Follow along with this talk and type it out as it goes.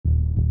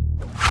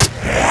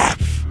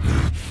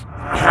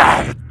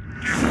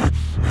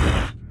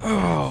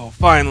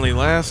finally,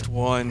 last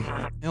one.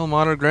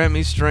 Ilmater, grant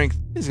me strength.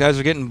 These guys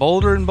are getting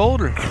bolder and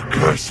bolder.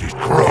 Cursed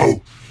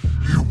crow,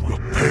 you will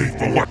pay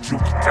for what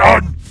you've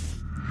done.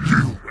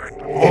 You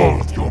and all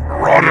of your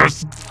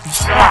marauders.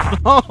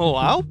 Oh,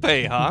 I'll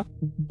pay, huh?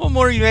 What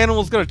more are you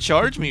animals gonna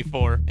charge me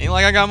for? Ain't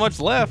like I got much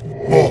left.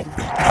 More will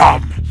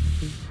come.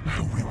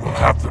 We will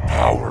have the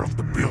power of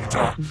the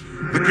Builder.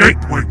 The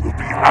gateway will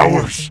be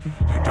ours,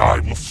 and I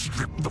will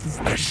strip the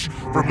flesh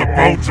from the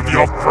bones of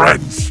your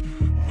friends.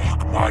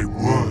 Mark my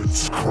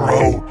words,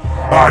 Crow.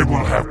 I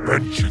will have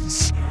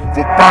vengeance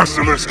for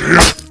Basilisk here.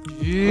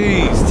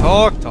 Jeez,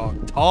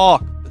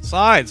 talk.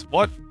 Besides,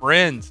 what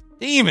friends?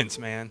 Demons,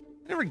 man.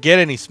 Never get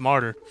any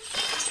smarter.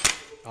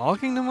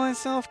 Talking to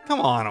myself?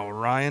 Come on,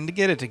 Orion, to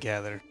get it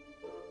together.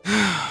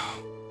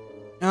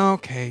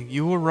 Okay,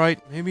 you were right.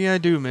 Maybe I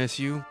do miss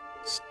you.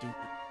 Stupid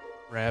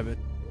rabbit,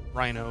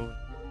 rhino,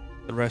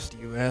 the rest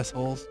of you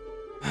assholes.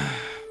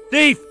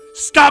 Thief!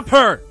 Stop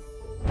her!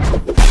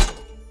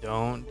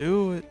 Don't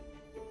do it.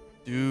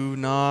 Do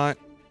not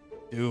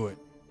do it.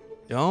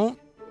 Don't.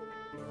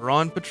 You're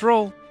on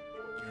patrol.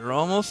 You're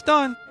almost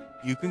done.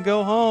 You can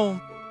go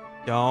home.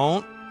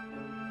 Don't.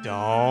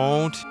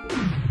 God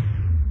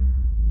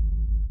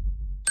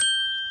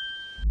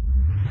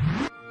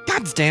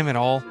damn it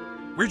all.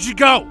 Where'd you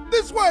go?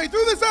 This way,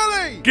 through this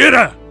alley! Get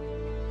her!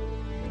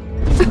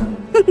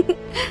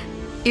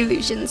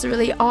 Illusions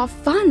really are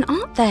fun,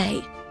 aren't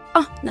they?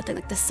 Oh, nothing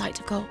like the sight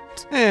of gold.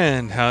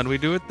 And how'd we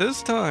do it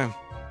this time?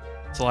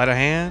 Sleight of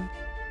hand?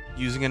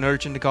 Using an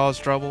urchin to cause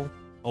trouble?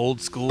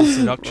 Old school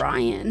seduction?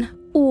 Ryan,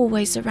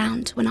 always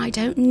around when I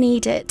don't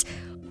need it.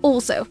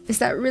 Also, is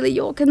that really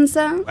your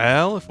concern?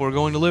 Well, if we're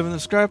going to live in the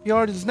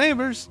scrapyard as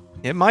neighbors,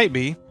 it might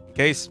be. In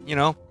case,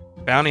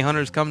 bounty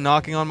hunters come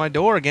knocking on my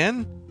door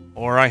again.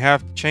 Or I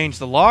have to change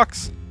the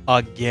locks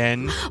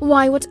again.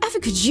 Why, whatever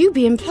could you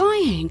be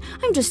implying?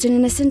 I'm just an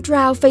innocent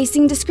drow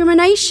facing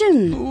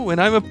discrimination. Ooh, and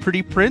I'm a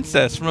pretty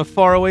princess from a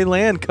faraway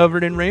land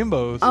covered in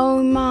rainbows.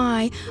 Oh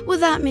my, will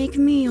that make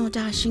me your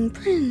dashing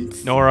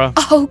prince? Nora.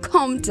 Oh,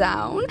 calm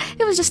down.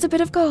 It was just a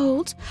bit of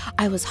gold.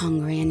 I was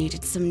hungry and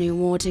needed some new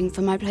warding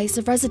for my place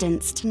of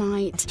residence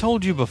tonight.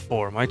 Told you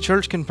before, my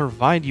church can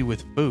provide you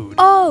with food.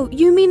 Oh,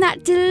 you mean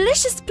that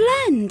delicious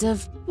blend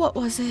of, what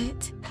was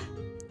it?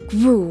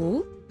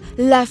 Gruel?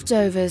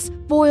 Leftovers,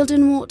 boiled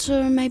in water,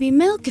 and maybe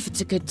milk if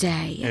it's a good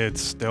day. It's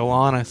still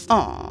honest.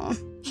 Aw,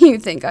 you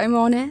think I'm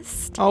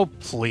honest? Oh,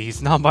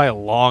 please, not by a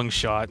long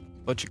shot.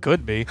 But you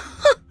could be.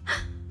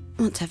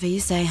 Whatever you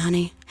say,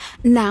 honey.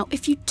 Now,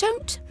 if you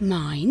don't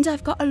mind,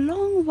 I've got a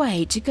long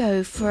way to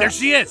go for... There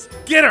she is!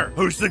 Get her!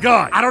 Who's the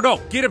guy? I don't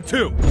know. Get him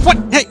too. What?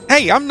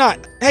 Hey, I'm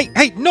not...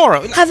 Hey,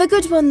 Nora! Have a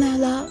good one there,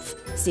 love.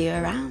 See you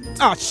around.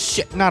 Oh,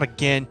 shit, not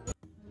again.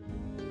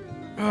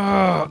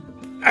 Ow.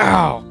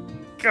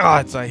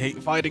 Gods, I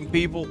hate fighting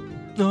people.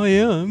 Oh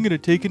yeah, I'm gonna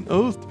take an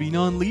oath to be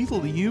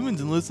non-lethal to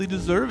humans unless they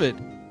deserve it.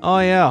 Oh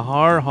yeah,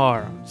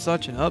 har. I'm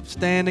such an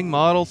upstanding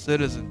model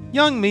citizen.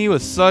 Young me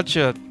was such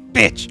a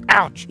bitch.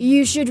 Ouch.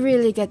 You should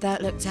really get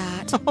that looked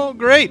at. Oh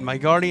great, my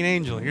guardian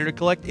angel here to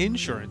collect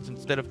insurance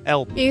instead of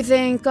help. You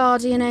think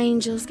guardian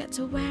angels get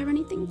to wear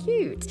anything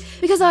cute?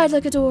 Because I'd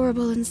look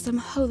adorable in some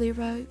holy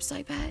robes,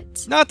 I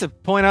bet. Not to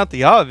point out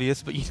the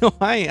obvious, but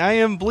I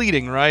am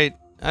bleeding, right?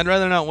 I'd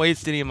rather not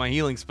waste any of my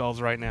healing spells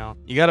right now.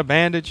 You got a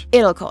bandage?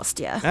 It'll cost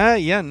you.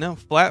 Yeah, no.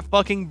 Flat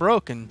fucking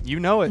broken. You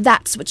know it.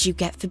 That's what you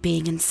get for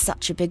being in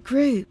such a big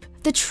group.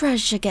 The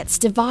treasure gets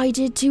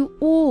divided to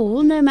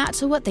all, no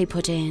matter what they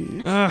put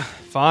in.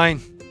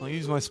 Fine. I'll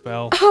use my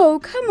spell. Oh,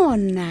 come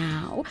on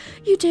now.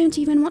 You don't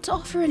even want to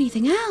offer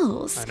anything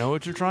else. I know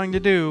what you're trying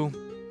to do.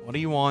 What do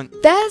you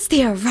want? There's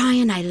the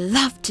Orion I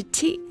love to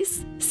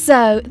tease.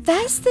 So,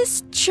 there's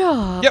this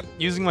job. Yep,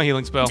 using my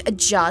healing spell.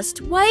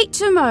 Just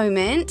wait a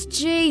moment.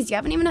 Jeez, you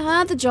haven't even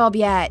heard the job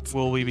yet.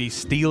 Will we be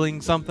stealing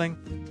something?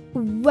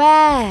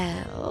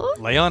 Well...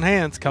 Lay on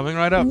hands, coming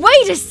right up.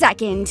 Wait a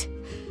second!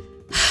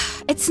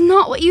 It's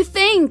not what you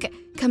think.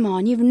 Come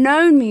on, you've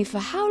known me for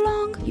how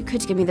long? You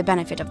could give me the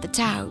benefit of the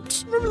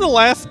doubt. Remember the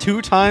last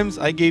 2 times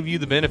I gave you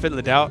the benefit of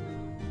the doubt?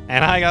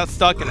 And I got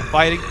stuck in a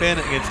fighting pin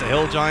against a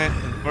hill giant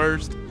in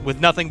first? With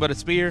nothing but a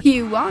spear?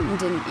 You won,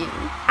 didn't you?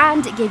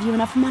 And it gave you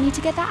enough money to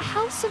get that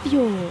house of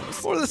yours.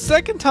 For the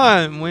second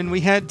time, when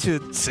we had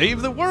to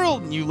save the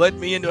world, and you led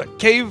me into a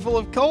cave full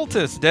of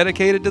cultists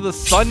dedicated to the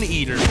Sun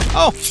Eater.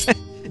 Oh,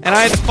 and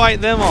I had to fight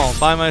them all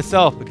by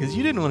myself because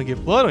you didn't want to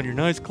get blood on your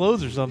nice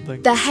clothes or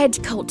something. The head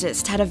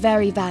cultist had a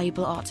very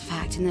valuable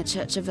artifact in the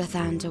Church of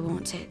Lathander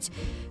wanted.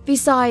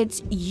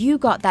 Besides, you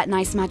got that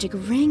nice magic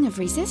ring of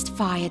resist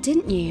fire,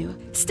 didn't you?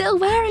 Still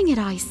wearing it,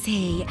 I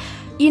see.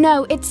 You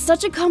know, it's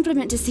such a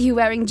compliment to see you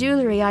wearing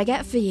jewelry I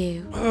get for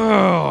you.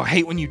 Oh, I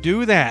hate when you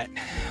do that.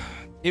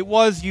 It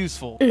was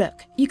useful.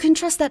 Look, you can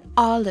trust that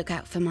I'll look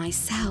out for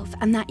myself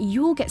and that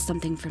you'll get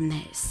something from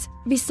this.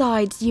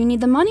 Besides, you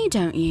need the money,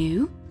 don't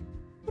you?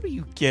 What are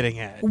you getting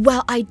at?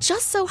 Well, I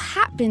just so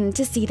happen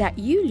to see that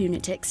you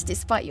lunatics,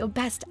 despite your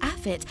best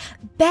effort,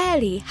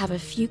 barely have a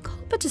few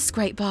copper to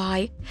scrape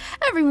by.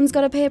 Everyone's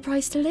got to pay a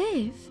price to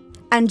live.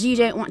 And you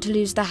don't want to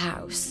lose the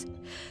house.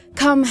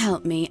 Come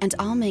help me, and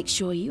I'll make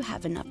sure you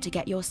have enough to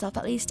get yourself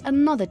at least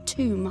another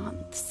 2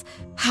 months.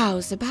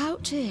 How's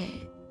about it?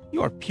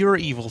 You are pure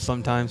evil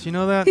sometimes, you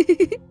know that?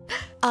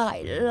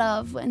 I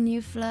love when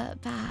you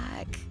flirt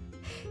back.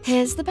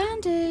 Here's the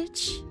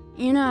bandage.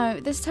 You know,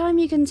 this time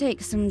you can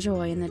take some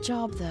joy in the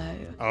job, though.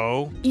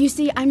 Oh? You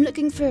see, I'm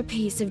looking for a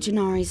piece of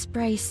Janari's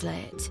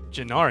bracelet.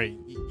 Janari?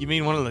 You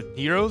mean one of the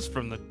heroes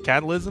from the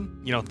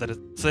Catalysm? You know, that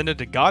ascended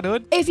to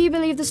godhood? If you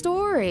believe the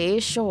story,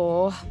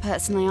 sure.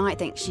 Personally, I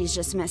think she's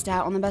just missed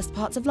out on the best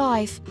parts of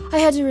life.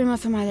 I heard a rumor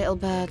from my little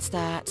birds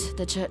that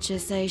the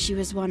churches say she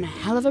was one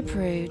hell of a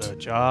prude. The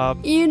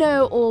job? You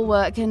know, all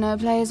work and no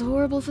play is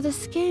horrible for the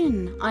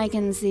skin. I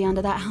can see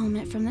under that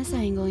helmet from this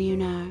angle, you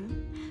know.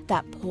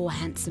 That poor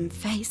handsome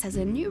face has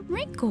a new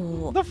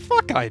wrinkle. The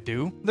fuck I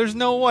do? There's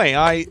no way.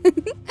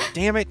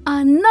 Damn it.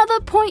 Another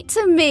point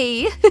to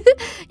me.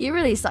 You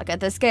really suck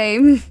at this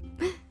game.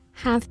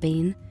 Have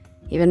been.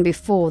 Even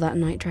before that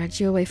night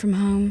dragged you away from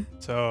home.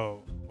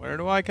 So, where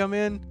do I come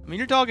in? I mean,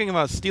 you're talking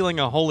about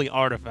stealing a holy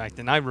artifact,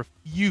 and I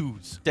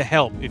refuse to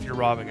help if you're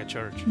robbing a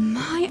church.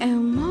 My oh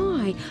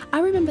my.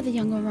 I remember the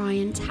young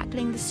Orion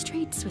tackling the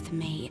streets with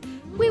me.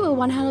 We were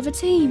one hell of a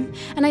team,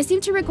 and I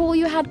seem to recall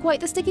you had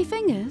quite the sticky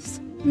fingers.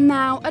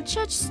 Now, a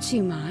church's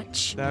too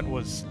much. That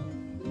was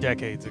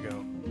decades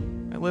ago.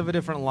 I live a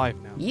different life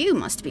now. You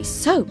must be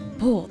so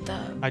bored,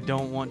 though. I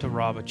don't want to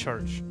rob a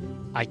church.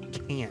 I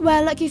can't.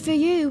 Well, lucky for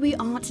you, we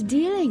aren't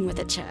dealing with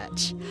a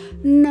church.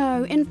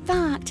 No, in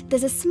fact,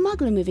 there's a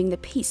smuggler moving the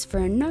piece for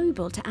a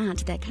noble to add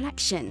to their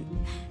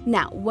collection.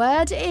 Now,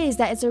 word is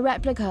that it's a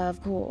replica,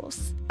 of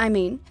course. I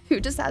mean,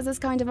 who just has this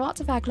kind of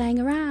artifact laying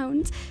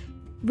around?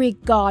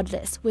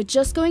 Regardless, we're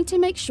just going to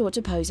make sure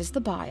to pose as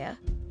the buyer,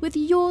 with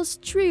yours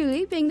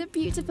truly being the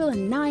beautiful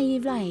and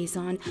naive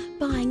liaison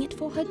buying it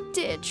for her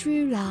dear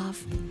true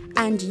love.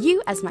 And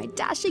you as my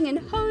dashing and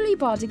holy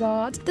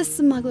bodyguard. The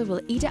smuggler will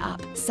eat it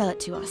up, sell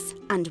it to us,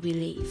 and we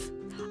leave.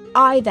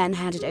 I then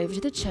hand it over to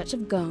the Church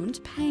of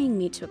Gond, paying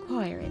me to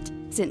acquire it.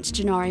 Since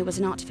Janari was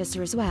an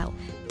artificer as well,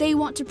 they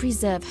want to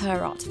preserve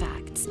her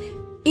artifacts.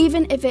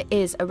 Even if it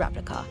is a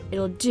replica,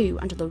 it'll do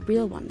until the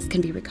real ones can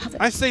be recovered.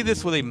 I say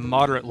this with a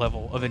moderate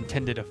level of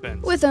intended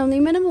offense. With only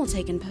minimal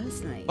taken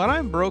personally. But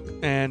I'm broke,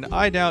 and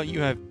I doubt you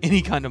have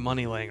any kind of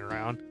money laying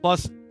around.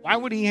 Plus, why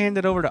would he hand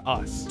it over to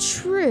us?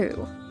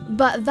 True.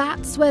 But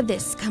that's where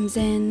this comes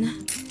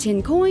in.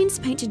 Tin coins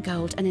painted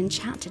gold and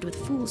enchanted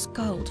with fool's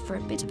gold for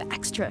a bit of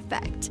extra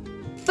effect.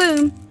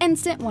 Boom!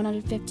 Instant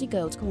 150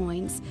 gold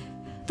coins.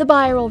 The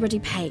buyer already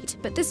paid,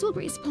 but this will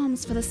grease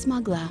palms for the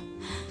smuggler.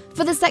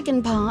 For the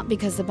second part,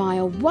 because the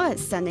buyer was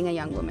sending a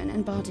young woman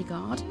and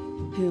bodyguard,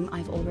 whom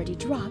I've already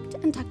drugged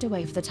and tucked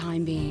away for the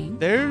time being.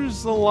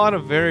 There's a lot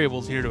of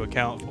variables here to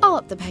account for. I'll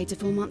up the pay to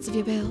 4 months of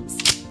your bills.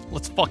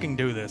 Let's fucking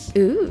do this.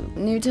 Ooh,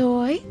 new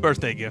toy?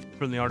 Birthday gift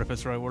from the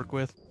artificer I work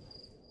with.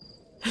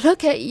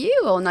 Look at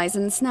you, all nice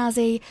and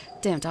snazzy.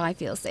 Don't I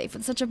feel safe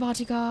with such a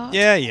bodyguard?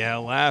 Yeah,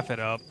 laugh it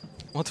up.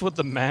 What's with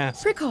the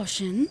mask?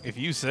 Precaution. If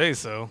you say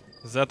so.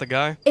 Is that the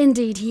guy?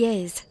 Indeed he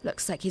is.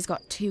 Looks like he's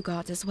got 2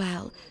 guards as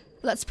well.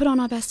 Let's put on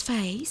our best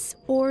face,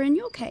 or in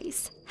your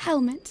case,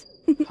 helmet.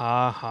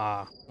 Ha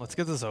ha. Let's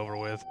get this over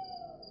with.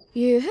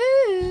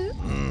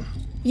 Yoo-hoo!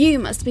 You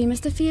must be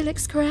Mr.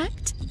 Felix,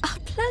 correct? A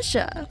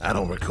pleasure. I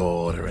don't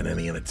recall ordering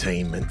any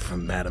entertainment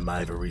from Madame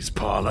Ivory's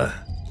parlor.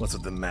 What's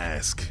with the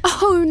mask?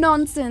 Oh,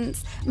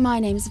 nonsense. My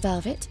name's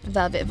Velvet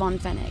von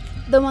Fennick.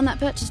 The one that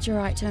purchased your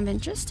item of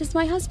interest is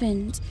my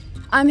husband.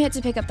 I'm here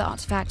to pick up the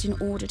artifact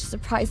in order to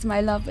surprise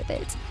my love with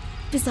it.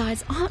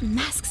 Besides, aren't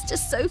masks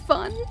just so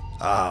fun?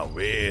 Oh,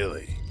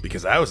 really?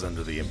 Because I was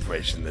under the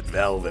impression that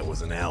Velvet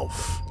was an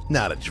elf,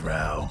 not a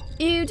drow.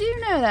 You do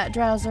know that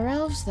drows are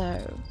elves,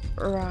 though,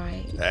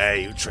 right?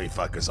 Hey, you tree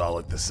fuckers all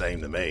look the same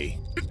to me.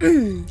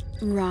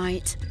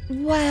 Right.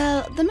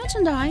 Well, the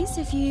merchandise,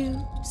 if you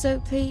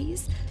so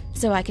please,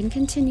 so I can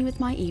continue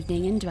with my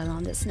evening and dwell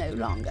on this no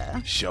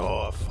longer.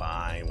 Sure,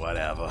 fine,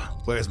 whatever.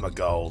 Where's my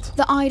gold?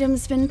 The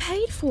item's been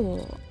paid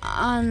for,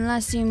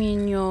 unless you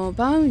mean your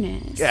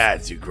bonus.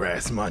 Gads, you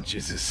grass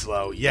munchers is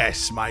slow.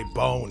 Yes, my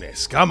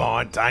bonus. Come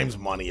on, time's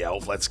money,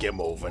 elf. Let's get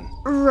moving.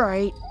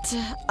 Right,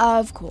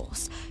 of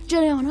course.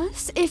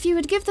 Julianus, if you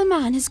would give the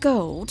man his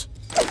gold.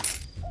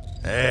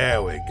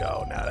 There we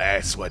go. Now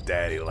that's what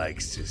Daddy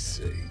likes to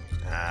see.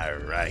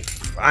 Alright,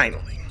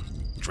 finally.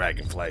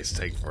 Dragonflies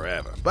take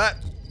forever, but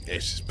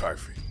it's just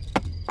perfect.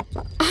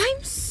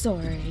 I'm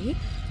sorry.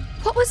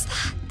 What was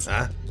that?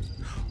 Huh?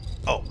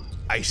 Oh,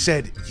 I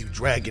said you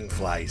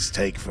dragonflies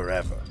take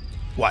forever.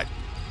 What?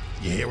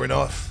 You hearing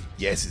off?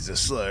 Yes, it's a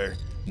slur.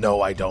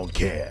 No, I don't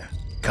care.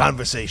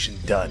 Conversation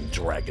done,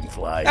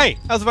 dragonfly. Hey,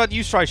 I was about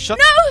to try shut.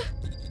 No!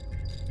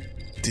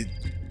 Did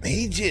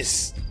he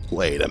just...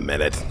 Wait a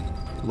minute.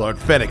 Lord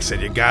Fennick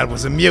said your god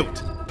was a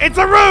mute. It's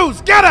a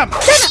ruse! Get him!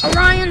 Damn it,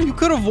 Orion! You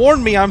could have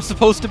warned me I'm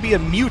supposed to be a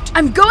mute.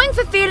 I'm going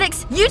for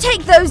Felix. You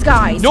take those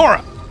guys.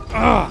 Nora!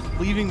 Ugh,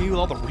 leaving me with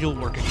all the real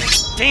work again.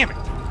 Damn it!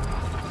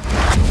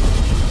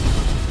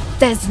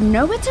 There's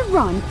nowhere to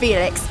run,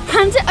 Felix.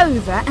 Hand it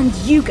over and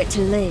you get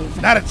to live.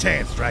 Not a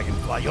chance,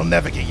 dragonfly. You'll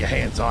never get your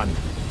hands on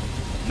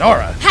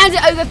Nora? Hand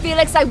it over,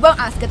 Felix. I won't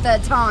ask a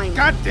third time.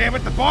 God damn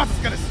it, the boss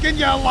is gonna skin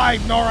you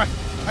alive, Nora.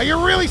 Are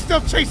you really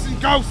still chasing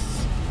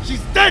ghosts? She's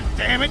dead,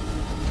 damn it.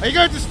 Are you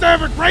gonna disturb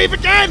her grave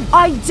again?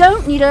 I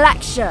don't need a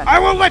lecture. I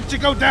won't let you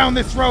go down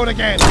this road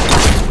again.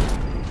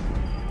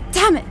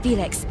 Damn it,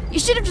 Felix. You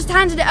should have just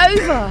handed it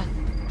over.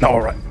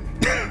 Nora,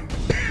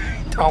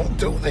 don't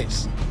do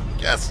this.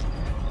 Just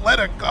let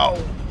her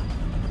go.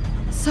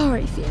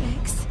 Sorry,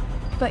 Felix,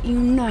 but you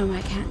know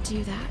I can't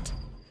do that.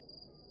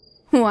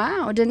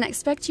 Wow, didn't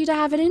expect you to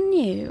have it in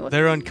you.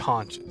 They're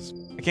unconscious.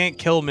 I can't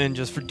kill men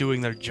just for doing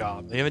their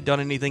job. They haven't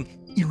done anything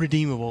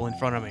irredeemable in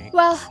front of me.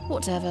 Well,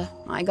 whatever.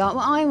 I got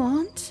what I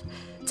want.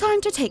 Time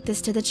to take this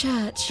to the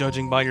church.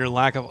 Judging by your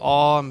lack of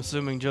awe, I'm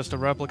assuming just a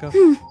replica?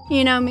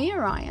 You know me,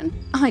 Orion.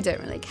 I don't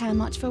really care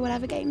much for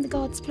whatever game the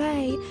gods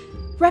play.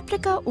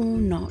 Replica or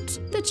not,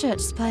 the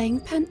church is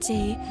playing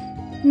plenty.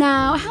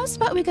 Now, how's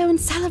about we go and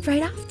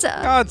celebrate after?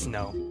 Gods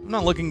no. I'm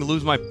not looking to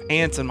lose my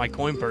pants and my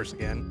coin purse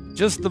again.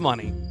 Just the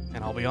money,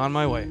 and I'll be on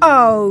my way.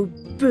 Oh,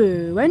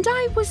 boo. And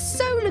I was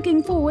so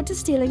looking forward to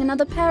stealing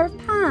another pair of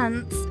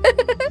pants.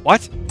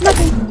 What?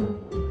 Nothing.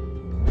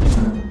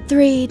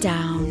 3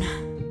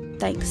 down.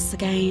 Thanks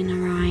again,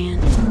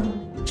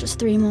 Orion. Just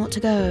 3 more to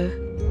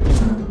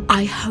go.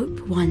 I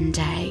hope one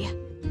day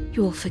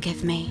you'll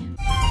forgive me.